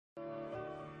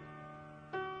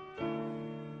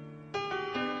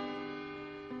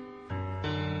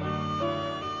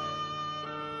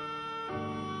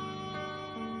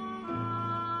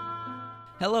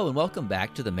Hello and welcome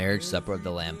back to the Marriage Supper of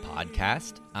the Lamb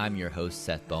podcast. I'm your host,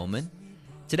 Seth Bowman.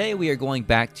 Today we are going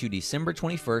back to December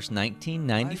 21st,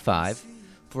 1995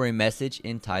 for a message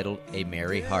entitled A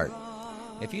Merry Heart.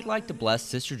 If you'd like to bless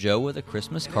Sister Jo with a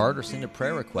Christmas card or send a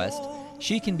prayer request,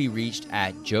 she can be reached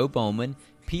at Jo Bowman,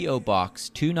 P.O. Box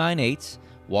 298,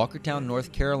 Walkertown,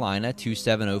 North Carolina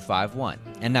 27051.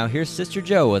 And now here's Sister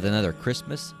Jo with another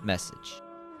Christmas message.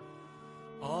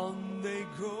 On they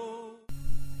go.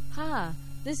 Hi,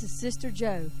 this is Sister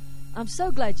Jo. I'm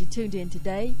so glad you tuned in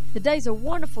today. Today's a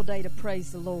wonderful day to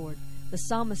praise the Lord. The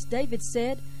psalmist David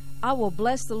said, I will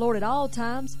bless the Lord at all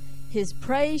times. His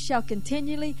praise shall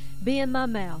continually be in my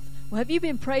mouth. Well, have you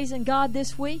been praising God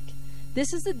this week?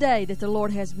 This is the day that the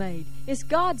Lord has made. It's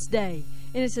God's day,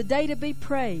 and it's a day to be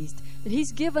praised, that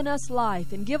He's given us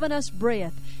life and given us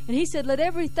breath. And He said, let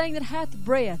everything that hath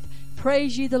breath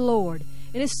praise ye the Lord.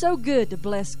 And it's so good to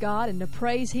bless God and to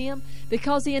praise Him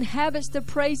because He inhabits the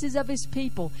praises of His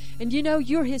people. And you know,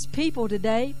 you're His people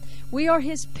today. We are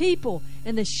His people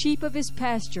and the sheep of His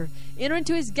pasture. Enter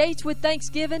into His gates with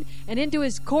thanksgiving and into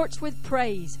His courts with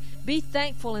praise. Be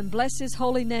thankful and bless His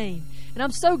holy name. And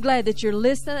I'm so glad that you're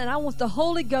listening, and I want the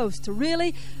Holy Ghost to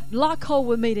really lock hold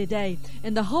with me today.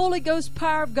 And the Holy Ghost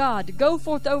power of God to go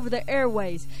forth over the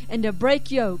airways and to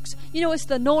break yokes. You know, it's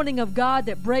the anointing of God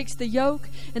that breaks the yoke.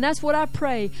 And that's what I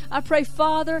pray. I pray,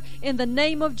 Father, in the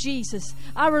name of Jesus,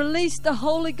 I release the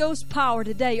Holy Ghost power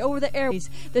today over the airways,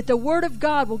 that the Word of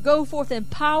God will go forth in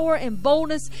power and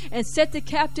boldness and set the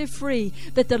captive free,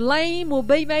 that the lame will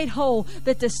be made whole,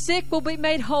 that the sick will be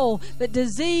made whole, that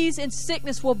disease and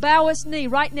sickness will bow its knee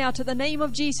right now to the name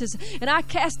of Jesus. And I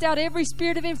cast out every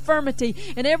spirit of infirmity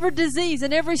and every disease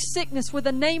and every sickness with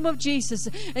the name of Jesus.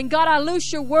 And God, I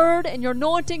loose your word and your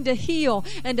anointing to heal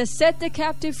and to set the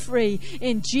captive free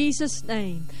in Jesus'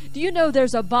 name. Do you know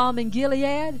there's a balm in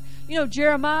Gilead? You know,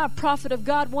 Jeremiah, a prophet of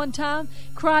God, one time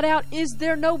cried out, is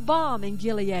there no balm in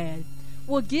Gilead?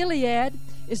 Well, Gilead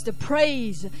is the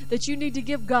praise that you need to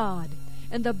give God.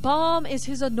 And the balm is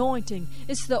His anointing.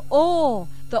 It's the oil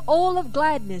of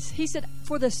gladness. He said,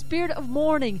 for the spirit of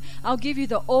mourning, I'll give you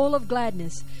the oil of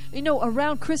gladness. You know,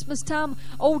 around Christmas time,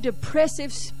 old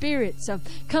depressive spirits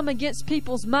come against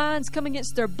people's minds, come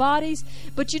against their bodies.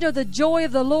 But you know, the joy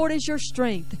of the Lord is your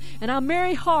strength. And our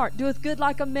merry heart doeth good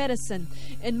like a medicine.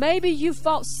 And maybe you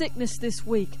fought sickness this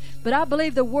week, but I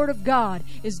believe the Word of God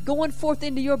is going forth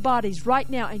into your bodies right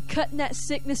now and cutting that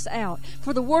sickness out.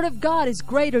 For the Word of God is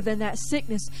greater than that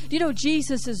sickness. Do you know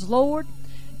Jesus is Lord?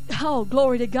 Oh,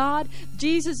 glory to God.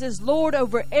 Jesus is Lord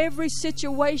over every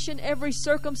situation, every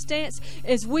circumstance,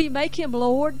 as we make Him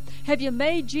Lord. Have you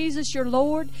made Jesus your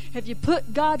Lord? Have you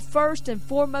put God first and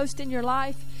foremost in your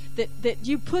life? That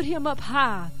you put Him up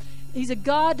high. He's a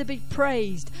God to be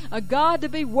praised, a God to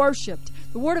be worshiped.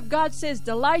 The Word of God says,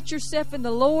 delight yourself in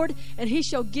the Lord, and He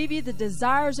shall give you the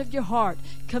desires of your heart.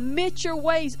 Commit your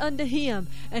ways unto Him,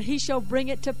 and He shall bring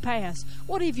it to pass.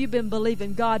 What have you been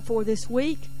believing God for this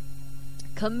week?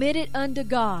 Commit it unto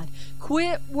God.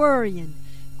 Quit worrying.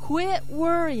 Quit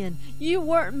worrying. You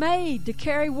weren't made to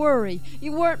carry worry.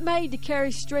 You weren't made to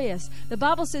carry stress. The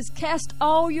Bible says, cast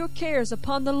all your cares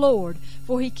upon the Lord,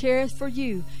 for He careth for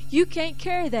you. You can't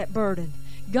carry that burden.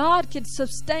 God can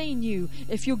sustain you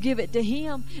if you'll give it to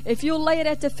Him. If you'll lay it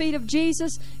at the feet of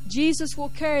Jesus, Jesus will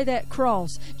carry that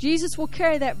cross. Jesus will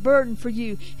carry that burden for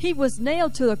you. He was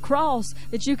nailed to the cross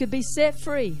that you could be set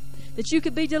free, that you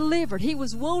could be delivered. He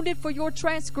was wounded for your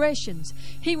transgressions.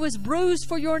 He was bruised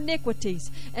for your iniquities.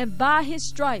 And by His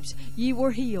stripes ye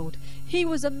were healed. He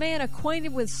was a man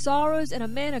acquainted with sorrows and a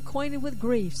man acquainted with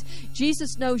griefs.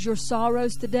 Jesus knows your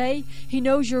sorrows today. He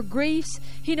knows your griefs.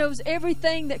 He knows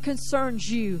everything that concerns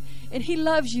you. And He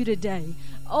loves you today.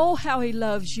 Oh, how He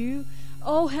loves you.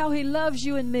 Oh, how He loves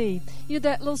you and me. You know,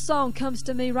 that little song comes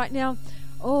to me right now.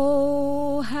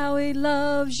 Oh, how He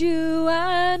loves you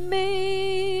and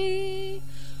me.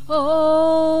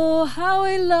 Oh, how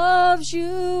He loves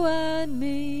you and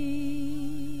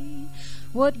me.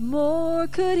 What more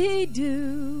could He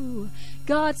do?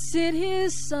 God sent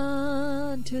His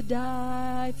Son to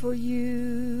die for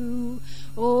you.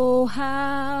 Oh,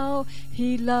 how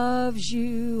He loves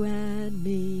you and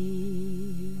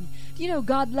me. Do you know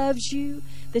God loves you?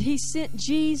 That He sent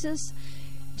Jesus,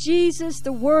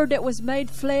 the Word that was made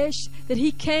flesh, that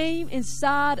He came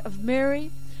inside of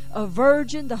Mary, a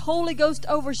virgin. The Holy Ghost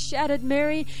overshadowed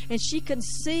Mary, and she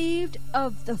conceived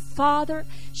of the Father.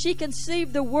 She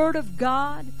conceived the Word of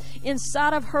God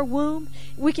inside of her womb.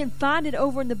 We can find it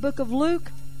over in the book of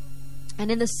Luke. And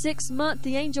in the 6th month,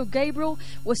 the angel Gabriel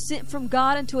was sent from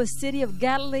God into a city of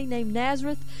Galilee named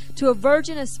Nazareth to a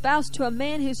virgin espoused to a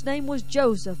man whose name was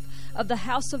Joseph, of the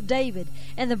house of David.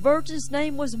 And the virgin's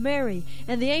name was Mary.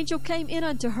 And the angel came in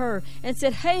unto her, and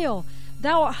said, Hail,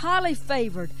 thou art highly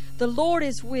favored. The Lord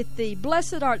is with thee.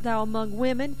 Blessed art thou among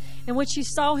women. And when she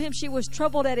saw him, she was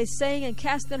troubled at his saying, and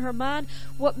cast in her mind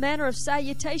what manner of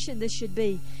salutation this should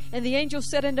be. And the angel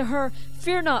said unto her,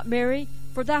 Fear not, Mary,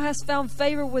 for thou hast found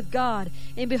favor with God.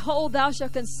 And behold, thou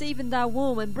shalt conceive in thy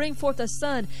womb, and bring forth a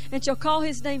son, and shall call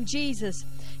his name Jesus.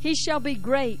 He shall be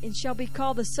great, and shall be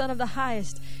called the Son of the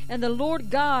Highest. And the Lord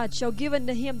God shall give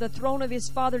unto him the throne of his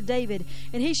father David,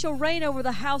 and he shall reign over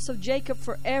the house of Jacob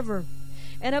forever.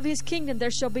 And of his kingdom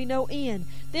there shall be no end.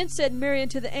 Then said Mary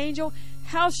unto the angel,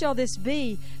 How shall this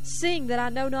be, seeing that I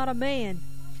know not a man?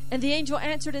 And the angel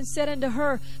answered and said unto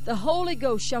her, The Holy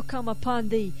Ghost shall come upon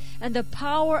thee, and the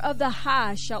power of the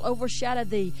High shall overshadow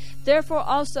thee. Therefore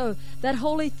also that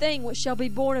holy thing which shall be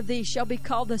born of thee shall be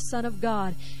called the Son of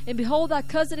God. And behold, thy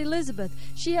cousin Elizabeth,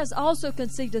 she has also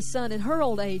conceived a son in her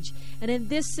old age, and in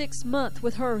this 6th month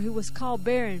with her who was called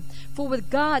barren. For with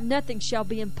God nothing shall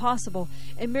be impossible.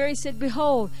 And Mary said,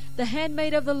 Behold, the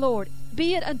handmaid of the Lord,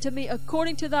 be it unto me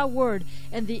according to thy word.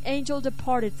 And the angel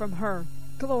departed from her.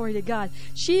 Glory to God.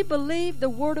 She believed the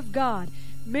Word of God.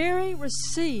 Mary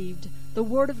received the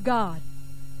Word of God.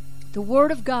 The Word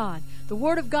of God. The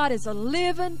Word of God is a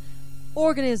living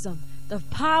organism. The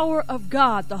power of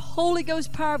God, the Holy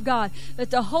Ghost power of God,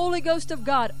 that the Holy Ghost of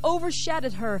God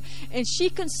overshadowed her, and she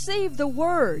conceived the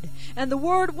Word, and the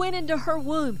Word went into her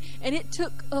womb, and it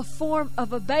took a form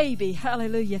of a baby.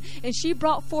 Hallelujah. And she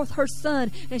brought forth her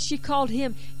son, and she called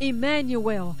him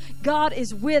Emmanuel. God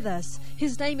is with us.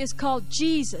 His name is called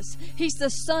Jesus. He's the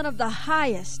Son of the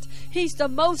Highest. He's the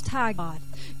Most High God.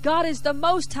 God is the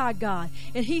Most High God,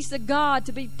 and He's the God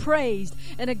to be praised,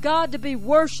 and a God to be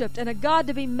worshipped, and a God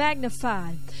to be magnified.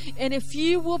 And if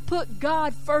you will put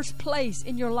God first place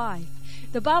in your life,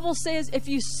 the Bible says, if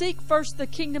you seek first the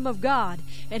kingdom of God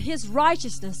and His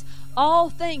righteousness, all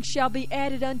things shall be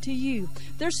added unto you.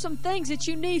 There's some things that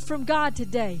you need from God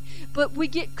today, but we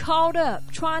get caught up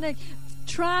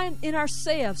trying in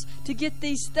ourselves to get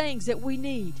these things that we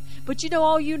need. But you know,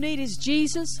 all you need is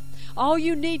Jesus. All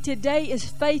you need today is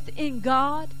faith in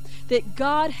God, that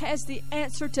God has the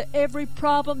answer to every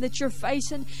problem that you're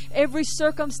facing, every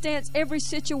circumstance, every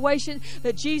situation,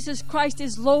 that Jesus Christ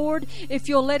is Lord. If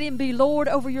you'll let Him be Lord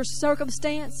over your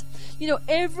circumstance, you know,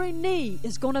 every knee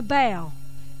is going to bow.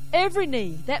 Every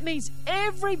knee. That means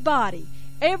everybody,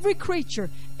 every creature,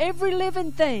 every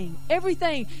living thing,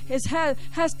 everything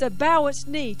has to bow its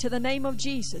knee to the name of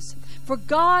Jesus. For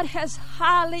God has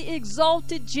highly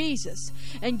exalted Jesus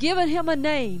and given Him a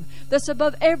name that's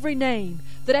above every name,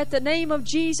 that at the name of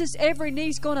Jesus every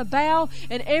knee's going to bow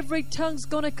and every tongue's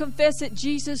going to confess that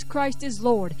Jesus Christ is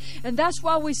Lord. And that's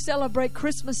why we celebrate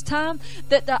Christmas time,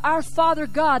 that our Father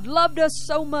God loved us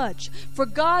so much. For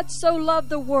God so loved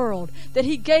the world that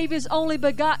He gave His only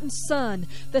begotten Son,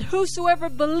 that whosoever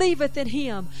believeth in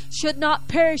Him should not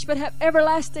perish but have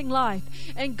everlasting life.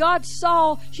 And God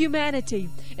saw humanity,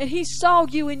 and He saw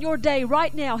you in your day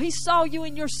right now. He saw you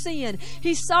in your sin.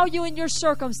 He saw you in your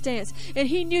circumstance, and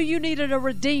He knew you needed a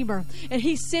Redeemer, and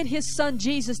He sent His Son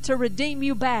Jesus to redeem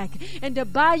you back and to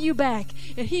buy you back.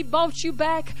 And He bought you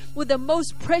back with the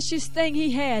most precious thing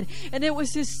He had, and it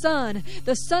was His Son,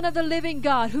 the Son of the living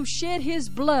God, who shed His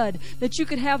blood that you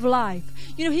could have life.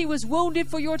 You know, He was wounded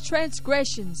for your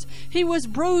transgressions. He was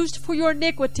bruised for your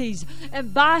iniquities,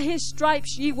 and by His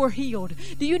stripes ye were healed.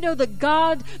 Do you know the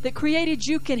God that created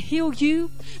you can heal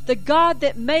you? The God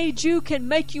that made you can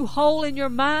make you whole in your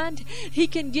mind. He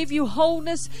can give you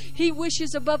wholeness. He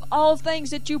wishes above all things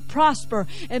that you prosper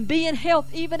and be in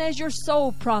health even as your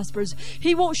soul prospers.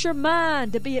 He wants your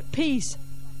mind to be at peace.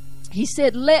 He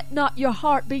said, let not your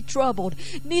heart be troubled,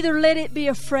 neither let it be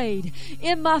afraid.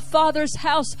 In my Father's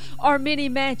house are many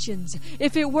mansions.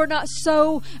 If it were not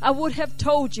so, I would have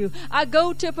told you. I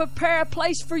go to prepare a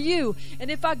place for you.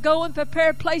 And if I go and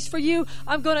prepare a place for you,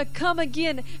 I'm going to come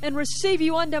again and receive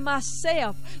you unto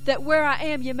myself, that where I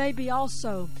am, you may be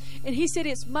also. And He said,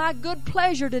 it's my good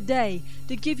pleasure today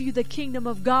to give you the kingdom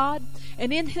of God.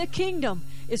 And in the kingdom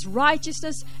is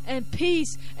righteousness and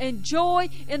peace and joy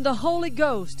in the Holy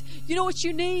Ghost. You know what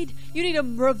you need? You need a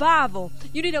revival.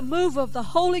 You need a move of the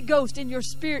Holy Ghost in your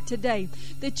spirit today,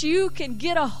 that you can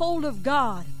get a hold of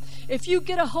God. If you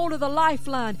get a hold of the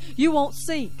lifeline, you won't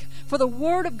sink. For the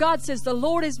word of God says, the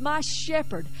Lord is my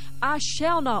shepherd, I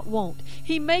shall not want.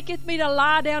 He maketh me to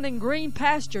lie down in green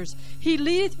pastures. He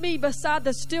leadeth me beside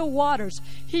the still waters.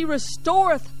 He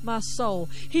restoreth my soul.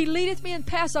 He leadeth me in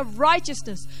paths of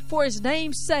righteousness for his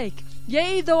name's sake.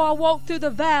 Yea, though I walk through the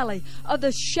valley of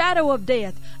the shadow of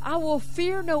death, I will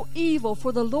fear no evil,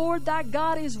 for the Lord thy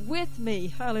God is with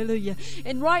me. Hallelujah.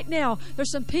 And right now,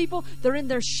 there's some people, they're in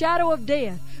their shadow of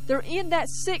death. They're in that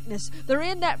sickness. They're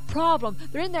in that problem.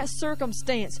 They're in that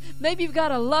circumstance. Maybe you've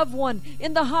got a loved one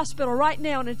in the hospital right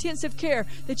now in intensive care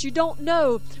that you don't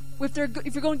know if you're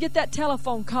going to get that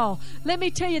telephone call. Let me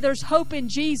tell you, there's hope in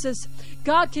Jesus.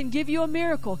 God can give you a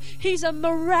miracle. He's a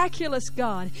miraculous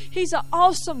God. He's an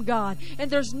awesome God,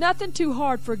 and there's nothing too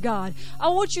hard for God. I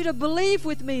want you to believe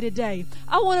with me today.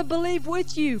 I want to believe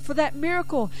with you for that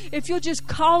miracle. If you'll just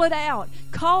call it out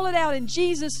in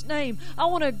Jesus' name. I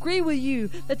want to agree with you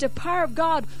that the power of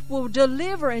God will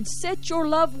deliver and set your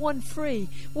loved one free,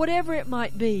 whatever it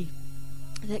might be.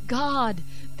 That God,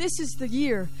 this is the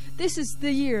year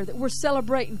that we're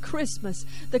celebrating Christmas.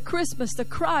 The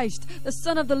Christ, the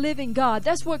Son of the living God.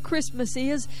 That's what Christmas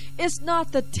is. It's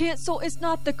not the tinsel. It's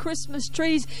not the Christmas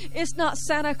trees. It's not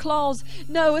Santa Claus.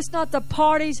 No, it's not the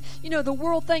parties. You know, the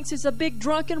world thinks it's a big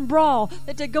drunken brawl,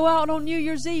 that they go out on New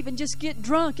Year's Eve and just get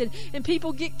drunk and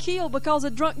people get killed because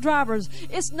of drunk drivers.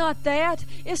 It's not that.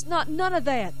 It's not none of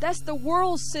that. That's the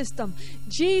world system.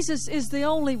 Jesus is the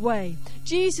only way.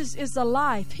 Jesus is the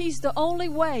life. He's the only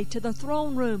way to the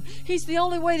throne room. He's the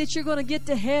only way that you're going to get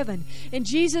to heaven. And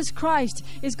Jesus Christ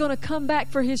is going to come back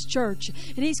for his church.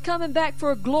 And he's coming back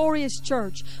for a glorious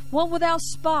church, one without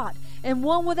spot and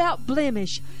one without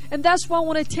blemish. And that's why I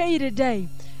want to tell you today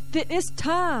that it's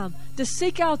time to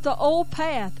seek out the old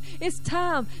path. It's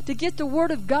time to get the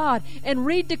Word of God and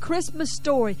read the Christmas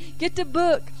story. Get the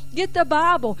book. Get the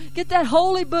Bible. Get that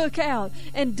holy book out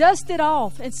and dust it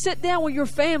off and sit down with your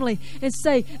family and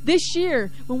say, this year,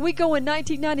 when we go in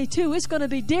 1992, it's going to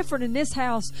be different in this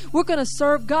house. We're going to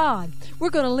serve God. We're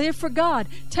going to live for God.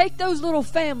 Take those little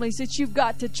families that you've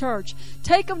got to church.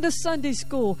 Take them to Sunday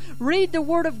school. Read the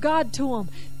Word of God to them.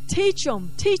 Teach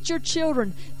them. Teach your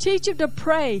children. Teach them to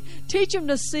pray. Teach them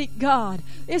to seek God.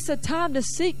 It's a time to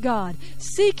seek God.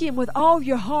 Seek Him with all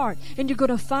your heart, and you're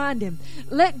going to find Him.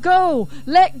 Let go.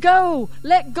 Let go.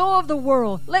 Let go of the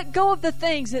world. Let go of the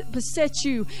things that beset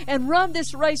you, and run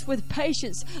this race with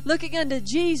patience, looking unto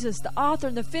Jesus, the author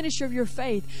and the finisher of your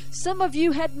faith. Some of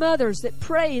you had mothers that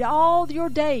prayed all your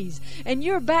days, and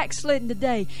you're backslidden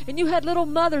today. And you had little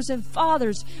mothers and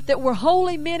fathers that were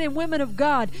holy men and women of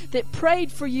God that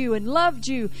prayed for you and loved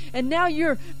you, and now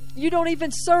you don't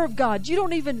even serve God. You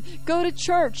don't even go to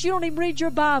church. You don't even read your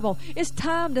Bible. It's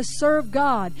time to serve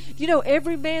God. You know,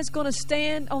 every man's going to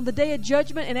stand on the day of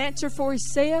judgment and answer for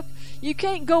himself. You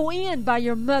can't go in by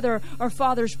your mother or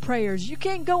father's prayers. You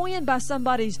can't go in by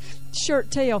somebody's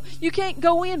shirt tail. You can't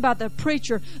go in by the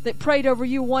preacher that prayed over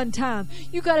you one time.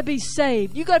 You got to be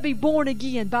saved. You got to be born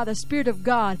again by the Spirit of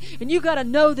God. And you got to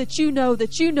know that you know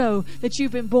that you know that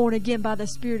you've been born again by the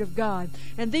Spirit of God.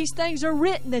 And these things are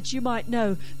written that you might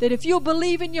know that if you'll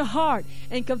believe in your heart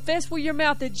and confess with your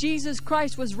mouth that Jesus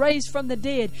Christ was raised from the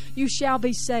dead, you shall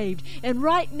be saved. And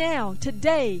right now,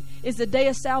 today is the day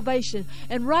of salvation.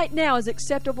 And right now is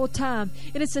acceptable time.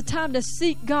 And it's a time to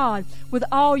seek God with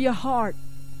all your heart,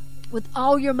 with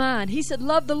all your mind. He said,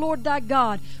 love the Lord thy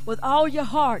God with all your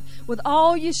heart, with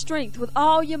all your strength, with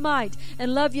all your might,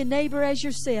 and love your neighbor as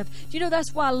yourself. Do you know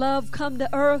that's why love come to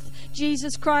earth?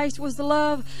 Jesus Christ was the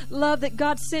love that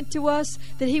God sent to us,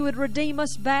 that He would redeem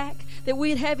us back, that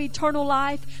we'd have eternal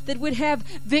life, that we'd have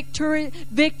victory,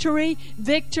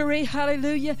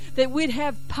 hallelujah, that we'd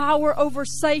have power over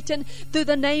Satan through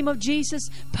the name of Jesus,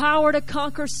 power to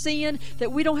conquer sin,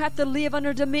 that we don't have to live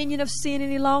under dominion of sin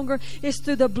any longer. It's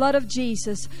through the blood of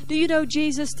Jesus. Do you know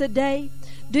Jesus today?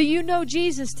 Do you know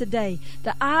Jesus today?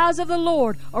 The eyes of the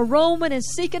Lord are roaming and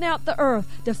seeking out the earth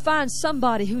to find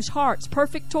somebody whose heart's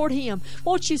perfect toward Him.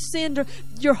 Won't you send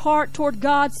your heart toward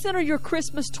God, center your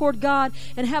Christmas toward God,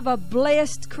 and have a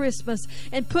blessed Christmas,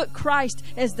 and put Christ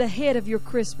as the head of your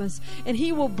Christmas, and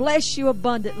He will bless you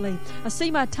abundantly. I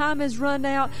see my time has run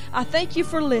out. I thank you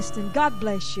for listening. God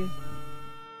bless you.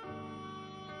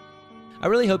 I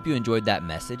really hope you enjoyed that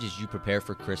message as you prepare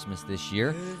for Christmas this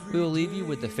year. We will leave you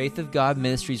with the Faith of God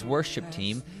Ministries worship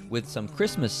team with some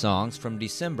Christmas songs from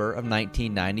December of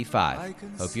 1995.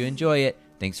 Hope you enjoy it.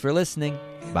 Thanks for listening.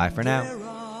 Bye for now.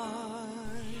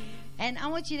 And I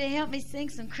want you to help me sing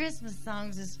some Christmas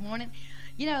songs this morning.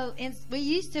 You know, we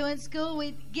used to in school,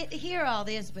 we'd get to hear all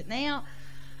this, but now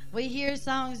We hear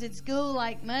songs at school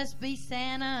like Must Be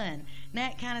Santa and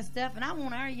that kind of stuff. And I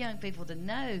want our young people to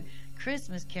know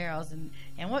Christmas carols and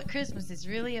what Christmas is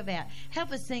really about.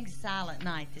 Help us sing Silent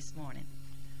Night this morning.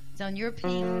 It's on your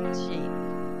pink sheet.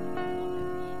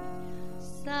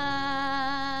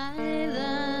 Silent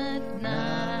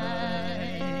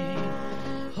night,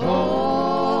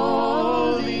 holy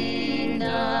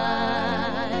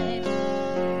night,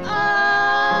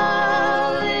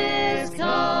 all is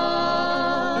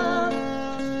calm,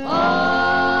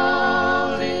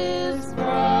 all is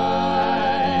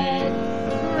bright,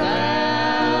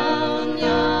 round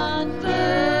yon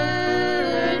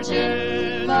virgin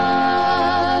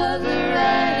mother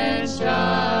and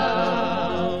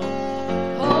child.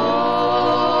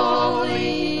 Holy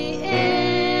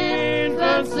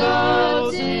infant,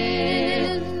 so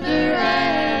tender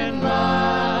and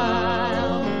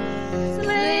mild,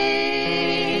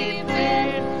 sleep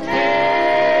in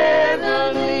heavenly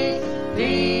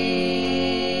peace.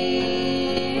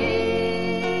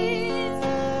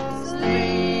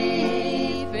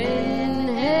 Sleep in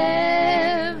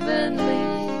heavenly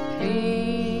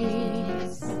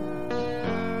peace.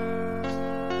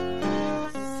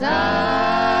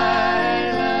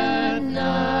 Silent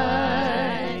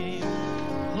night,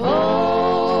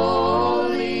 holy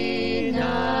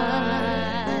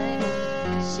night,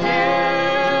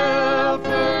 shepherds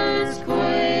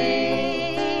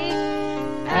quake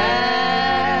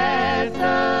at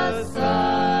the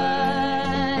sight.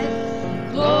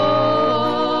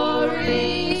 Glory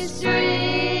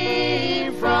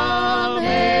stream from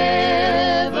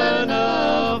heaven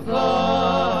above.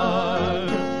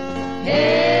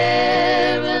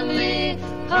 Heavenly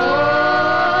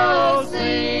hosts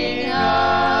sing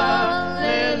hallelujah.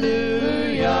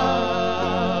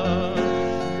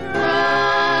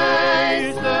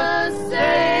 Christ the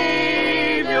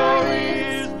Savior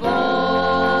is born.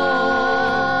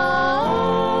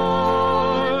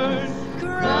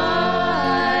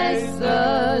 Christ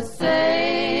the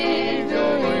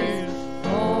Savior is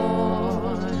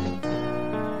born.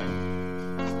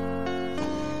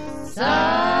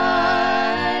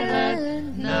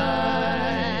 Silent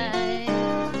night,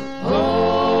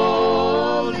 holy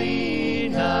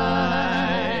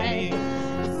night,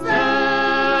 Son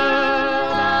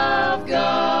of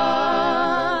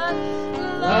God,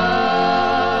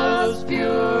 love's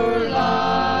pure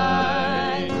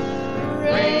light,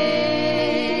 radiant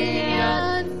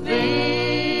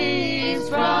beams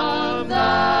from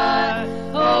thy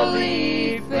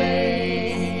holy face.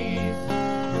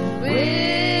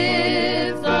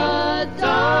 With the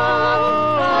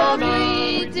dawn of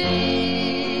redeeming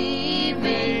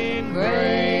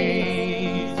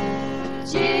grace,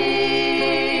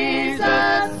 Jesus,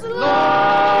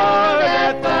 Lord,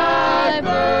 at thy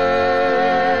birth.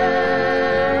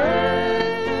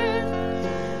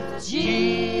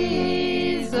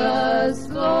 Jesus,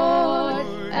 Lord,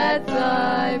 at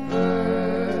thy birth.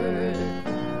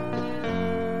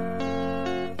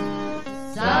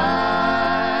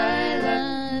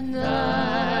 Silent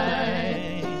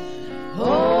night,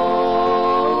 holy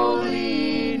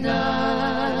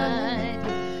night,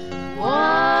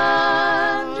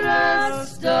 wondrous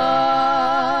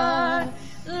star,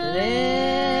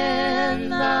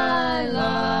 lend thy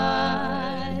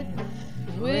light.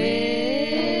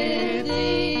 With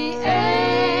the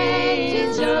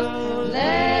angels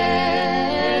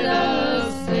let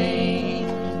us sing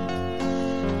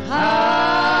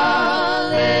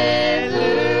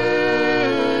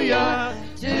hallelujah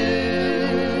to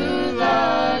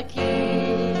the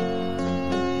King.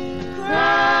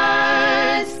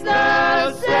 Christ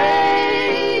the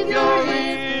Savior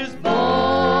is born.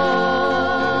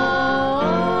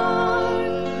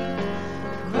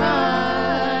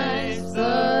 Christ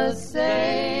the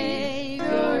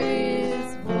Savior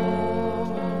is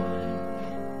born.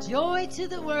 Joy to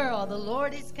the world, the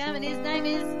Lord is coming. His name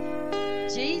is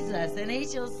Jesus, and he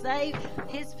shall save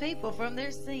his people from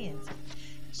their sins.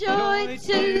 Joy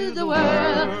to the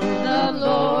world, the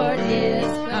Lord is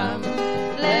come.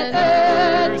 Let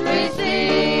earth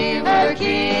receive her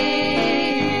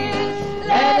King.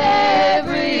 Let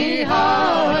every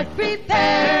heart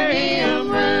prepare him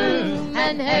room,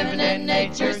 and heaven and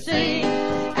nature sing,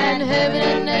 and heaven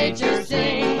and nature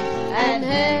sing, and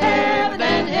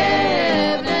heaven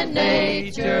and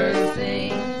nature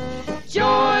sing.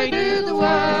 Joy to the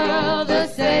world, the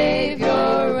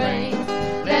Savior reigns.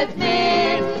 Let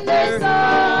men their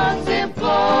songs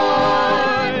employ,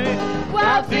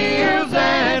 while fields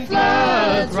and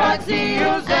floods, rocks,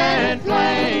 hills and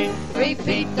plains,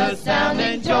 repeat the sound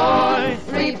and joy,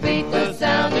 repeat the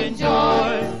sound and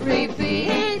joy, repeat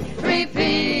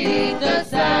the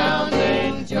sound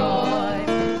and joy.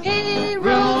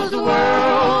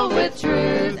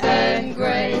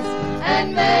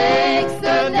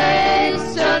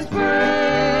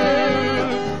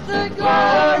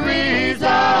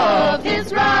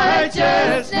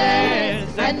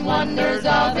 yes, and wonders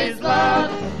of His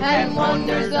love, and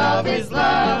wonders of His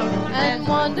love, and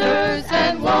wonders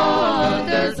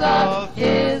of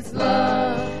His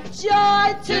love.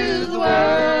 Joy to the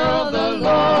world, the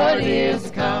Lord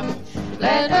is come.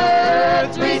 Let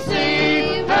earth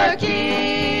receive her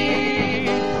King.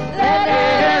 Let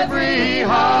every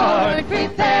heart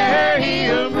prepare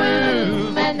Him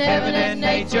room, and heaven and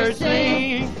nature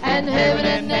sing, and heaven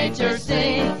and nature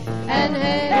sing, and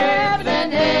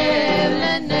heaven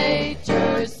and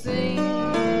nature sing.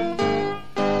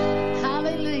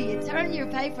 Hallelujah. Turn your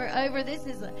paper over. This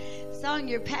is a song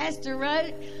your pastor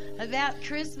wrote about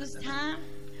Christmas time.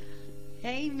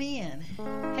 Amen.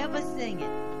 Help us sing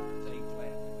it.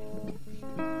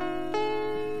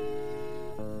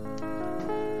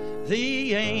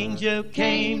 The angel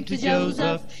came to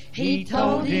Joseph. He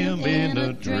told him in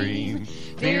a dream,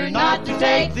 fear not to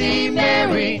take thee,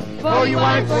 Mary, for your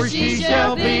wife, for she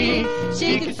shall be.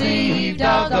 She conceived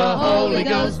of the Holy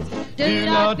Ghost. Do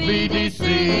not be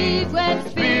deceived. When the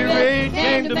Spirit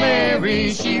came to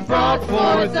Mary, she brought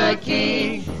forth a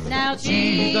King. Now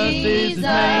Jesus is His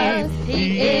name.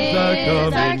 He is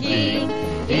our coming King.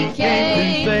 He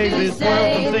came to save this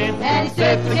world from sin, and He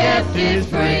set the captives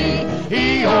free.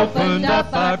 He opened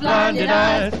up our blinded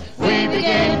eyes. We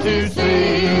began to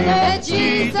see that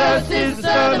Jesus is the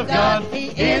Son of God.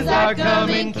 He is our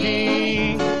coming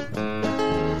King.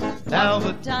 Now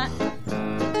the time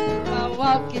while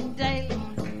walking daily.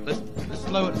 Let's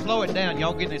slow it down.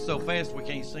 Y'all getting it so fast we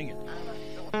can't sing it.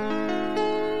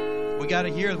 We got to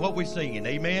hear what we're singing.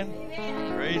 Amen.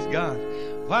 Praise God.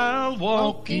 While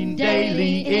walking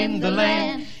daily in the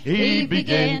land, He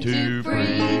began to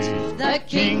preach the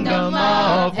kingdom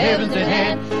of heaven's at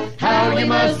hand, how you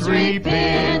must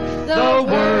repent. The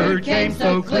word came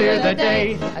so clear that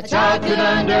day, a child could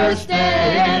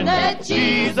understand that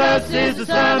Jesus is the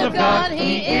Son of God.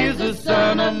 He is the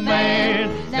Son of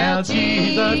Man. Now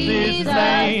Jesus is His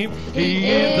name. He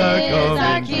is our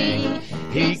coming King.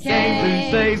 He came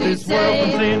to save this world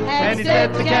from sin, and He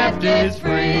set the captives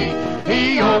free.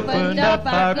 He opened up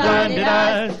our blinded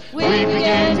eyes. We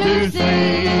began to see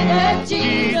that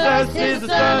Jesus is the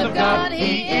Son of God.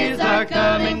 He is our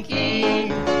coming King.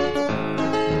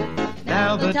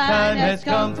 Now the time has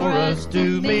come for us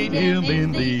to meet Him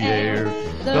in the air.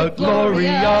 The glory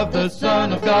of the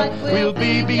Son of God will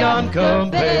be beyond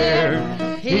compare.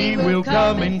 He will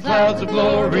come in clouds of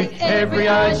glory. Every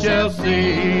eye shall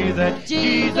see that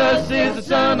Jesus is the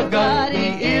Son of God.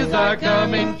 He is our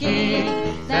coming King.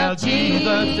 Now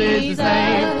Jesus is His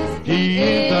name. He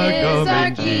is our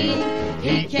coming King.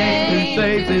 He came to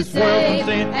save this world from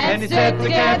sin, and He set the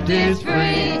captives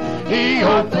free. He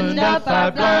opened up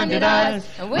our blinded eyes,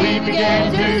 and we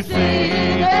began to see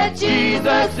that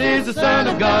Jesus is the Son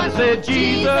of God. I said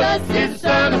Jesus is the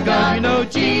Son of God. You know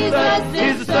Jesus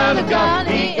is the Son of God.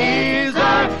 He is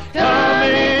our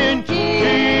coming King.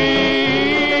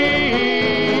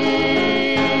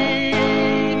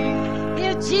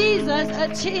 Give Jesus a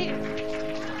cheer.